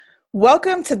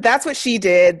Welcome to That's What She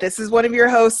Did. This is one of your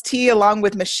hosts, T, along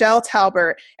with Michelle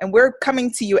Talbert, and we're coming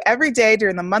to you every day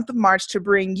during the month of March to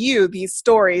bring you these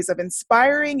stories of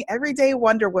inspiring everyday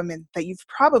Wonder Women that you've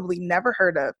probably never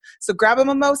heard of. So grab a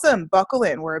mimosa and buckle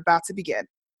in. We're about to begin.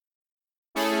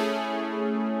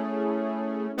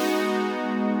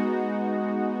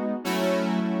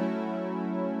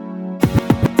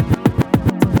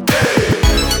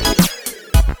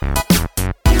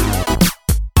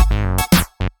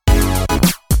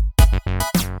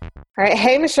 All right.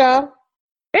 Hey, Michelle.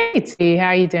 Hey T,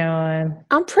 how you doing?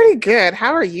 I'm pretty good.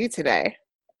 How are you today?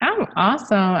 I'm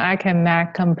awesome. I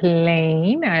cannot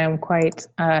complain. I am quite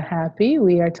happy.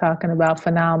 We are talking about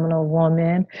phenomenal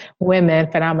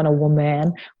phenomenal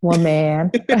woman,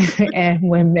 and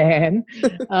women.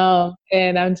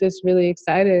 And I'm just really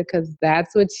excited because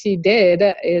that's what she did,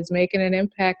 is making an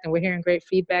impact. And we're hearing great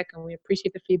feedback, and we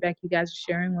appreciate the feedback you guys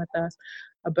are sharing with us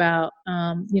about,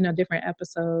 different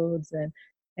episodes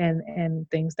and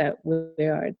things that we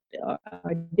are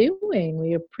doing.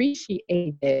 We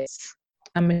appreciate it.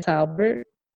 I'm Miss Albert.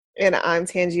 And I'm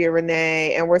Tangia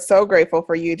Renee, and we're so grateful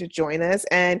for you to join us.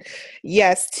 And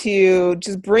yes, to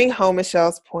just bring home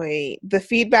Michelle's point, the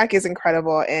feedback is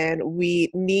incredible and we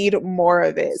need more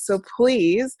of it. So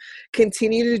please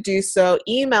continue to do so.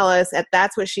 Email us at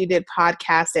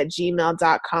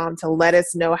that'swhatshedidpodcast@gmail.com to let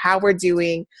us know how we're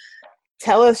doing.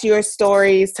 Tell us your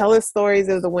stories. Tell us stories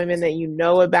of the women that you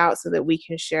know about so that we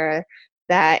can share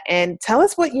that. And tell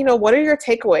us what are your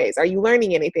takeaways? Are you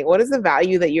learning anything? What is the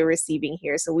value that you're receiving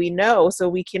here? So we know, so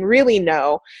we can really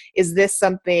know, is this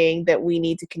something that we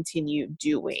need to continue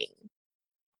doing?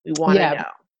 We want to know.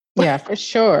 Yeah, for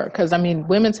sure. Because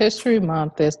Women's History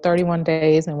Month is 31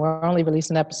 days, and we're only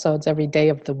releasing episodes every day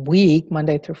of the week,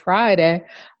 Monday through Friday.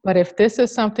 But if this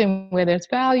is something where there's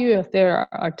value, if there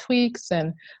are tweaks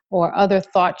or other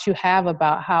thoughts you have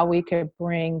about how we could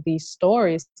bring these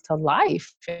stories to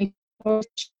life, we've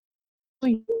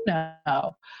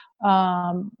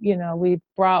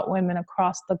brought women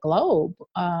across the globe,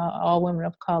 all women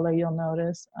of color, you'll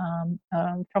notice,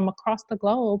 from across the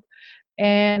globe.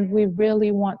 And we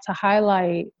really want to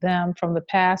highlight them from the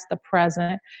past, the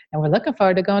present, and we're looking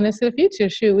forward to going into the future.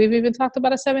 Shoot, we've even talked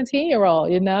about a 17-year-old,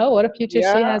 what a future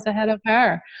she has ahead of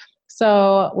her.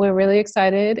 So we're really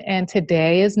excited, and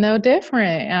today is no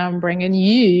different. I'm bringing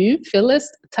you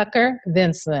Phyllis Tucker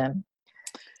Vinson.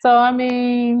 So,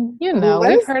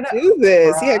 let's do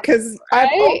this. Yeah, because I've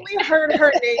only heard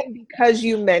her name because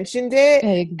you mentioned it.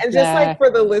 Exactly. And just like for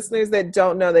the listeners that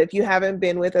don't know, that if you haven't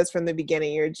been with us from the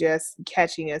beginning, you're just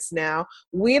catching us now.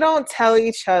 We don't tell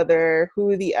each other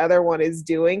who the other one is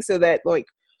doing so that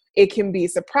it can be a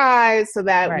surprise, so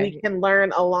that we can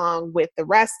learn along with the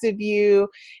rest of you.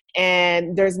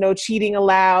 And there's no cheating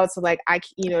allowed. So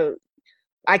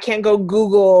I can't go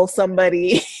Google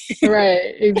somebody.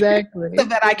 Right, exactly. So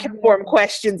that I can form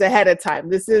questions ahead of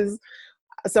time.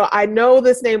 So I know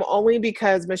this name only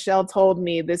because Michelle told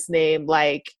me this name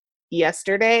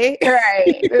yesterday.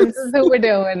 Right. This is who we're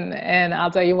doing. And I'll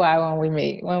tell you why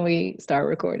when we start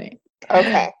recording.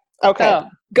 Okay. So,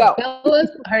 go.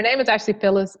 Her name is actually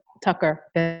Phyllis Tucker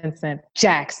Vinson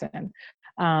Jackson,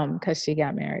 because she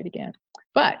got married again.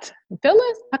 But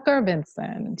Phyllis Tucker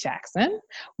Vinson Jackson,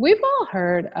 we've all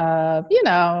heard of,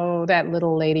 that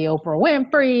little lady Oprah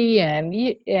Winfrey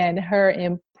and her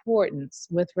importance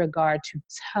with regard to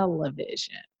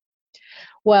television.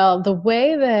 Well, the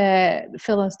way that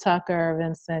Phyllis Tucker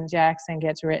Vinson Jackson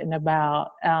gets written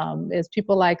about is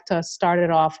people like to start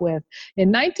it off with, in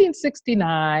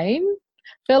 1969,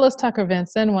 Phyllis Tucker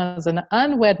Vinson was an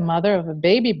unwed mother of a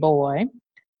baby boy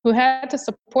who had to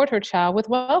support her child with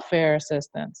welfare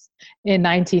assistance. In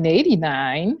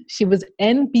 1989, she was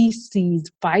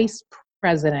NBC's vice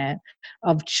president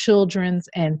of Children's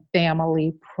and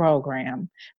Family Program,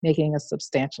 making a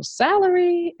substantial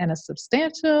salary and a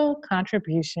substantial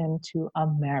contribution to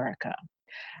America.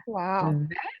 Wow.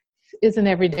 That is an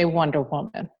everyday Wonder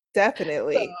Woman.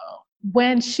 Definitely. So,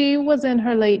 when she was in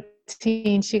her late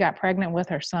teens, she got pregnant with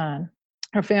her son.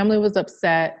 Her family was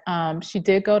upset. She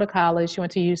did go to college. She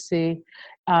went to UC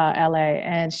LA,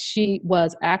 and she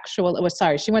went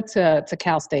to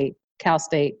Cal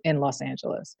State in Los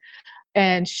Angeles.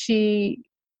 And she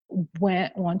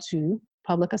went on to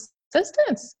public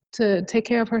assistance to take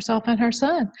care of herself and her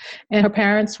son. And her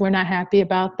parents were not happy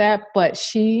about that, but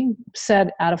she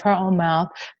said out of her own mouth,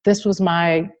 this was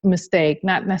my mistake.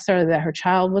 Not necessarily that her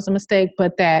child was a mistake,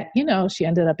 but that, she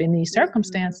ended up in these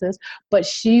circumstances, but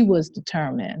she was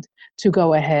determined to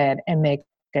go ahead and make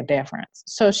a difference.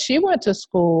 So she went to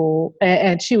school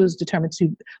and she was determined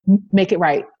to make it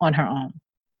right on her own.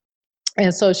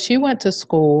 And so she went to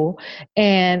school,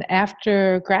 and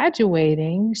after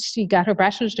graduating, she got her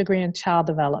bachelor's degree in child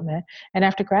development. And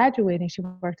after graduating, she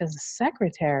worked as a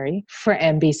secretary for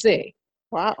NBC.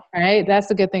 Wow. Right? That's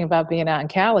the good thing about being out in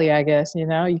Cali, I guess, you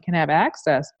know, you can have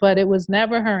access. But it was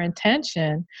never her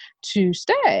intention to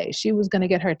stay. She was going to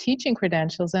get her teaching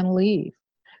credentials and leave.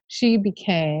 She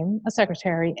became a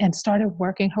secretary and started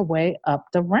working her way up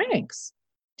the ranks.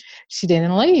 She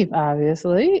didn't leave,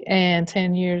 obviously, and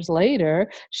 10 years later,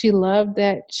 she loved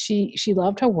that she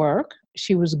loved her work.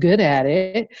 She was good at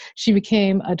it. She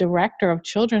became a director of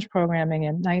children's programming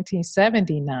in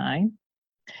 1979,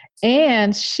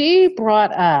 and she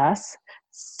brought us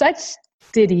such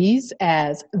ditties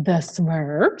as the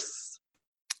Smurfs.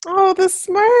 Oh, the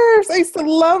Smurfs. I used to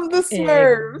love the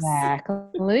Smurfs.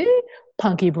 Exactly.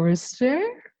 Punky Brewster.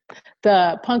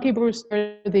 The Punky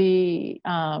Brewster, the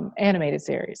animated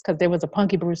series, because there was a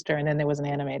Punky Brewster and then there was an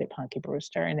animated Punky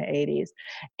Brewster in the 80s.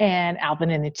 And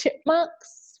Alvin and the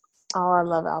Chipmunks. Oh, I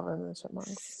love Alvin and the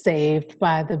Chipmunks. Saved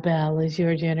by the Bell is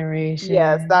your generation.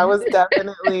 Yes, that was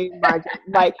definitely my,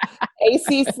 like,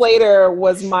 AC Slater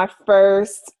was my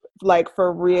first, like,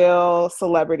 for real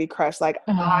celebrity crush. Like,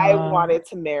 I wanted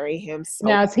to marry him so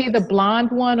Now, is he the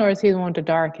blonde one or is he the one with the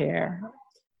dark hair?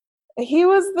 He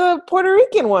was the Puerto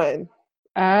Rican one.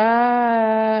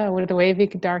 With the wavy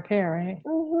dark hair, right?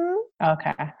 Mm-hmm.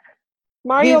 Okay.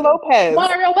 Mario Lopez.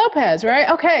 Mario Lopez, right?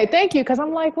 Okay, thank you. Because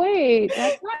I'm like, wait,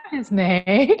 that's not his name.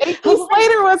 AC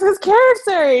Slater was his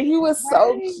character. He was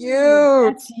so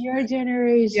cute. That's your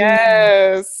generation.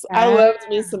 Yes. I loved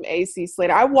me some AC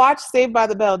Slater. I watched Saved by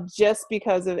the Bell just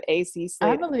because of AC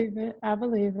Slater. I believe it. I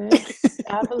believe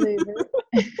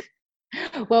it.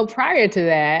 Well, prior to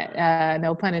that,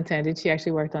 no pun intended, she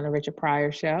actually worked on the Richard Pryor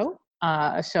show,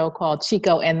 a show called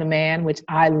Chico and the Man, which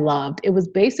I loved. It was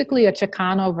basically a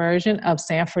Chicano version of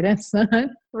Sanford and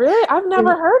Son. Really? I've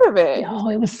never heard of it. Oh,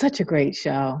 it was such a great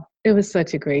show.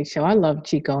 I loved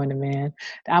Chico and the Man.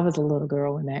 I was a little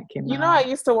girl when that came out. You know, I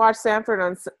used to watch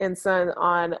Sanford and Son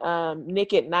on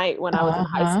Nick at Night when I was in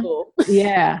high school.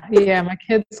 Yeah. My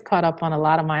kids caught up on a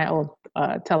lot of my old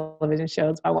television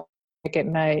shows. Nick at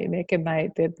Night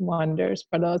did wonders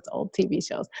for those old TV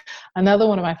shows. Another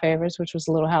one of my favorites, which was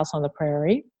Little House on the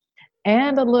Prairie,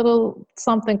 and a little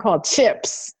something called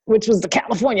Chips, which was the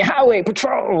California Highway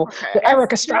Patrol with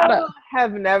Eric Estrada. I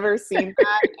have never seen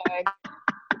that.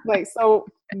 And, so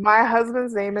my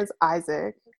husband's name is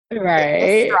Isaac.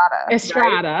 Right.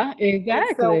 Estrada. Right? Exactly.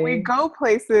 And so we go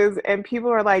places and people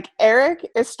are like, Eric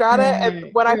Estrada. And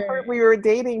when I heard we were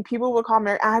dating, people would call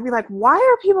me Eric. I'd be like, why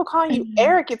are people calling you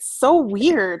Eric? It's so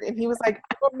weird. And he was like,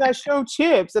 from that show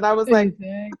Chips. And I was like,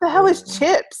 what the hell is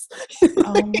Chips?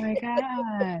 Oh my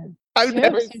God. I've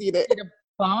never seen it.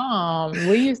 Bomb.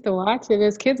 We used to watch it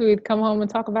as kids. We'd come home and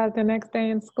talk about it the next day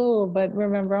in school. But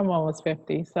remember, I'm almost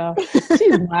 50, so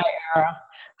she's my era.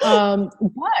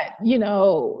 But, you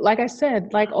know, like I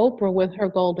said, like Oprah with her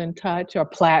golden touch or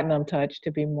platinum touch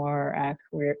to be more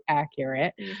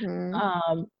accurate,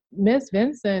 Miss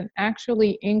Vincent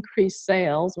actually increased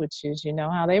sales, which is, you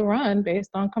know, how they run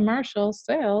based on commercial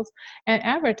sales and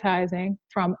advertising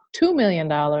from $2 million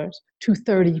to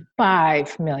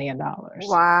 $35 million.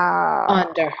 Wow.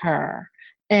 Under her.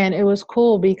 And it was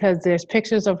cool because there's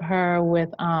pictures of her with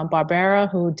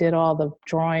Barbera, who did all the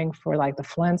drawing for like the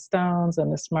Flintstones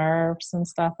and the Smurfs and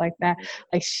stuff like that.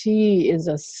 Like, she is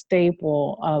a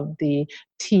staple of the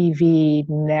TV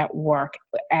network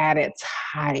at its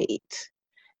height,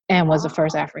 and was the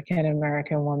first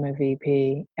African-American woman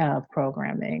VP of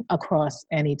programming across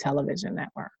any television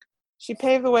network. She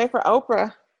paved the way for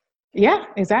Oprah. Yeah,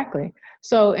 exactly.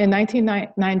 So in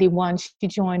 1991, she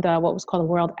joined what was called the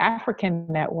World African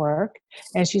Network,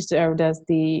 and she served as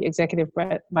the executive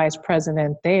vice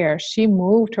president there. She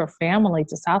moved her family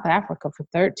to South Africa for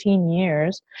 13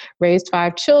 years, raised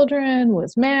 5 children,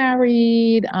 was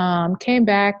married, came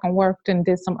back and worked and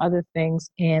did some other things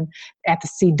at the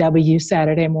CW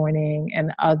Saturday Morning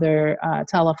and other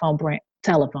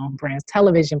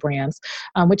television brands,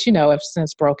 which, you know, have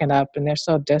since broken up and they're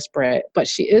so disparate, but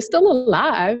she is still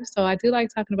alive. So I do like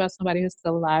talking about somebody who's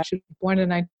still alive. She was born in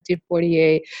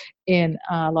 1948 in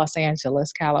Los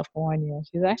Angeles, California.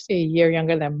 She's actually a year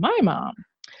younger than my mom.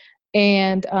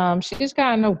 And she's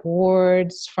gotten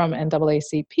awards from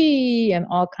NAACP and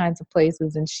all kinds of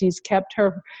places. And she's kept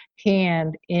her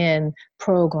hand in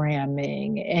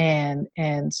programming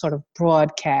and sort of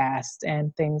broadcast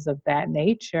and things of that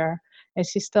nature. And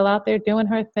she's still out there doing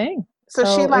her thing. So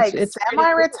she like it's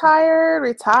semi-retired,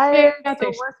 retired, I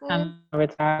think she's kind of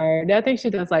retired. I think she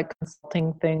does like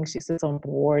consulting things. She sits on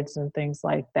boards and things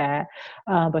like that.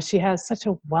 But she has such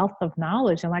a wealth of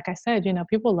knowledge. And like I said,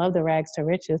 people love the rags to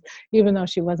riches, even though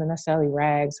she wasn't necessarily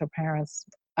rags. Her parents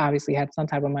obviously had some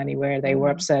type of money where they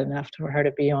were upset enough for her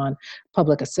to be on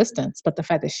public assistance. But the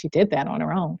fact that she did that on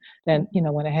her own, then,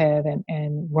 went ahead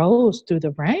and rose through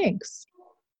the ranks,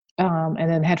 and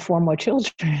then had 4 more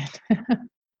children.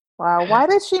 Wow. Why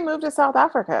did she move to South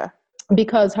Africa?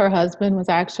 Because her husband was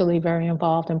actually very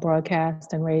involved in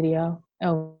broadcast and radio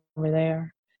over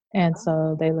there. And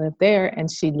so they lived there,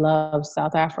 and she loves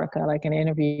South Africa. Like in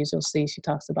interviews, you'll see she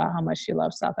talks about how much she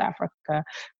loves South Africa.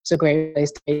 It's a great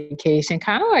place to vacation,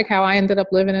 kind of like how I ended up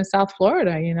living in South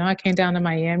Florida. I came down to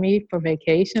Miami for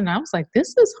vacation, and I was like,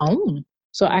 this is home.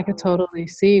 So I could totally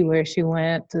see where she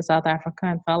went to South Africa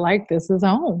and felt like this is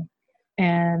home.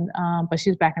 And but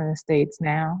she's back in the States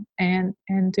now and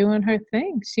doing her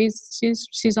thing.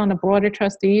 She's on the board of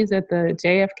trustees at the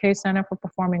JFK Center for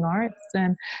Performing Arts,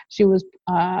 and she was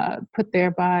put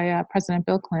there by President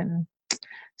Bill Clinton.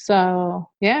 So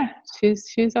yeah,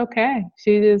 she's okay.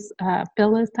 She is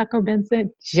Phyllis Tucker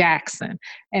Benson Jackson,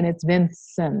 and it's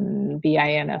Vinson,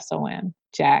 Vinson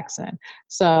Jackson.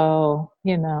 So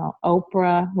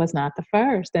Oprah was not the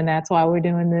first, and that's why we're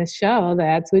doing this show.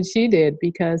 That's what she did,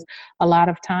 because a lot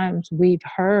of times we've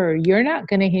heard, you're not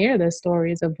going to hear the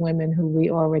stories of women who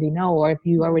we already know, or if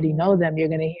you already know them, you're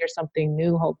going to hear something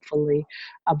new, hopefully,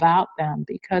 about them,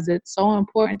 because it's so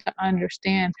important to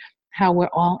understand how we're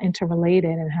all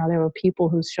interrelated and how there were people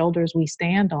whose shoulders we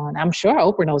stand on. I'm sure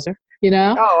Oprah knows her,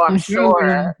 Oh, I'm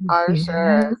sure. I'm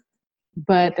sure.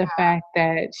 But the fact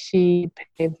that she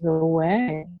paved the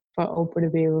way for Oprah to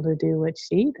be able to do what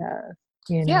she does.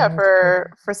 Yeah,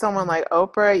 for someone like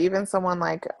Oprah, even someone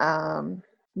like,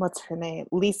 what's her name?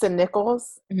 Lisa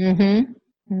Nichols. Mm-hmm.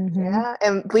 Mm-hmm. Yeah,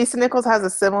 and Lisa Nichols has a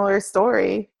similar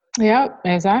story. Yep,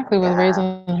 exactly. With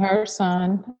raising her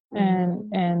son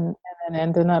and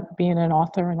ending up being an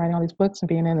author and writing all these books and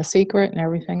being in The Secret and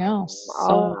everything else.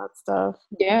 All that stuff.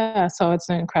 Yeah, so it's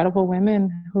incredible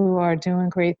women who are doing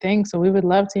great things. So we would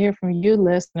love to hear from you,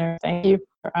 listeners. Thank you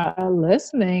for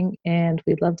listening, and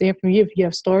we'd love to hear from you. If you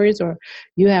have stories or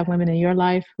you have women in your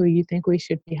life who you think we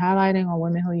should be highlighting, or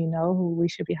women who you know who we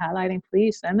should be highlighting,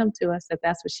 please send them to us at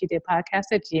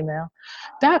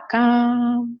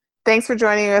that'swhatshedidpodcast@gmail.com. Thanks for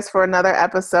joining us for another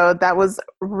episode. That was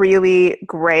really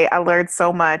great. I learned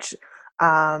so much.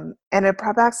 And it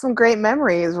brought back some great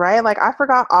memories, right? Like I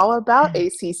forgot all about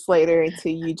AC Slater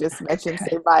until you just mentioned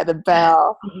Saved by the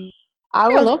Bell.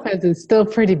 Lopez is still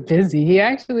pretty busy. He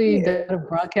actually does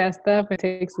broadcast stuff and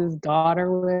takes his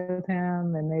daughter with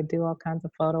him, and they do all kinds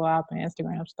of photo op and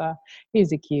Instagram stuff.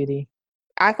 He's a cutie.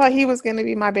 I thought he was going to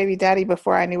be my baby daddy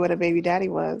before I knew what a baby daddy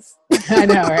was. I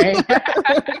know, right?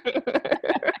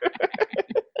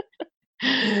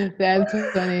 That's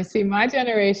funny. See, my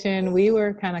generation, we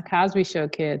were kind of Cosby Show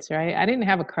kids, right? I didn't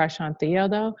have a crush on Theo,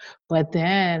 though. But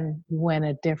then when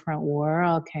A Different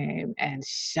World came and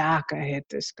Shaka hit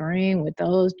the screen with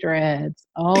those dreads,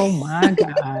 oh my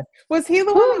God. Was he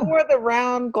the one that wore the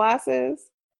round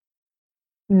glasses?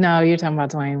 No, you're talking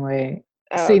about Dwayne Wade.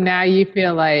 Oh. See, now you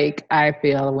feel like I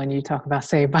feel when you talk about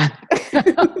Saved by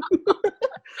the Bell.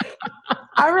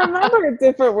 I remember A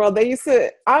Different World. They used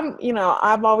to,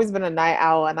 I've always been a night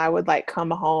owl, and I would like come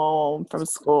home from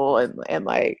school and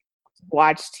like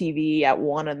watch TV at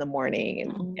 1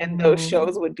 a.m. and those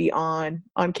shows would be on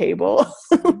cable.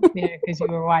 Yeah, because you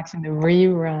were watching the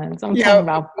reruns. I'm talking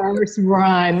about first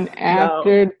run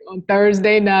after on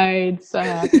Thursday nights.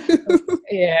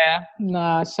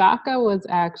 Shaka was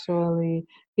actually,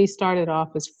 he started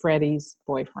off as Freddie's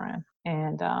boyfriend.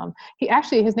 And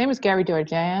his name is Gary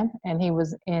Dorjan, and he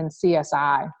was in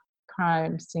CSI,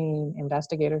 Crime Scene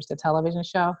Investigators, the television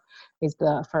show. He's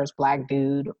the first Black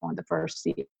dude on the first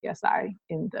CSI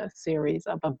in the series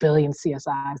of 1 billion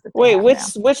CSIs. Wait,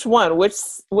 which one? Which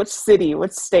city?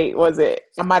 Which state was it?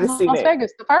 I might have seen it. Las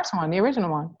Vegas, the first one, the original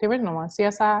one,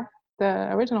 CSI.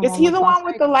 The original one. Is he the one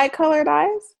with the light-colored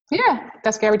eyes? Yeah,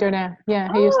 that's Gary Dorjan.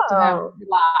 Yeah, he used to have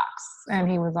locks, and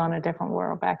he was on A Different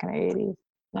World back in the 80s.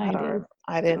 I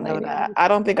didn't know that. I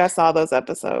don't think I saw those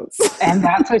episodes. And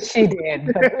that's what she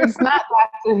did. But it's not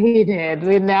that's what he did.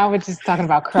 Now we're just talking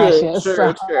about crushes.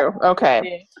 True. Okay.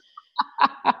 Yeah.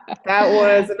 That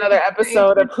was another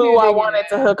episode of who I wanted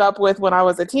to hook up with when I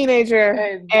was a teenager.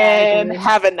 Exactly. And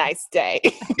have a nice day.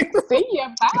 See ya.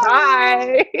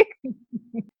 Bye.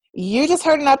 You just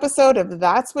heard an episode of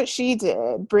That's What She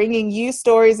Did, bringing you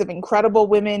stories of incredible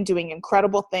women doing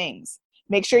incredible things.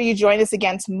 Make sure you join us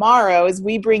again tomorrow as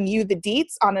we bring you the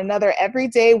deets on another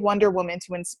everyday Wonder Woman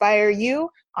to inspire you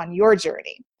on your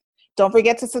journey. Don't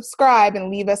forget to subscribe and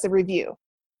leave us a review.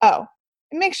 Oh,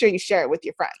 and make sure you share it with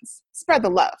your friends. Spread the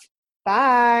love.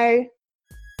 Bye.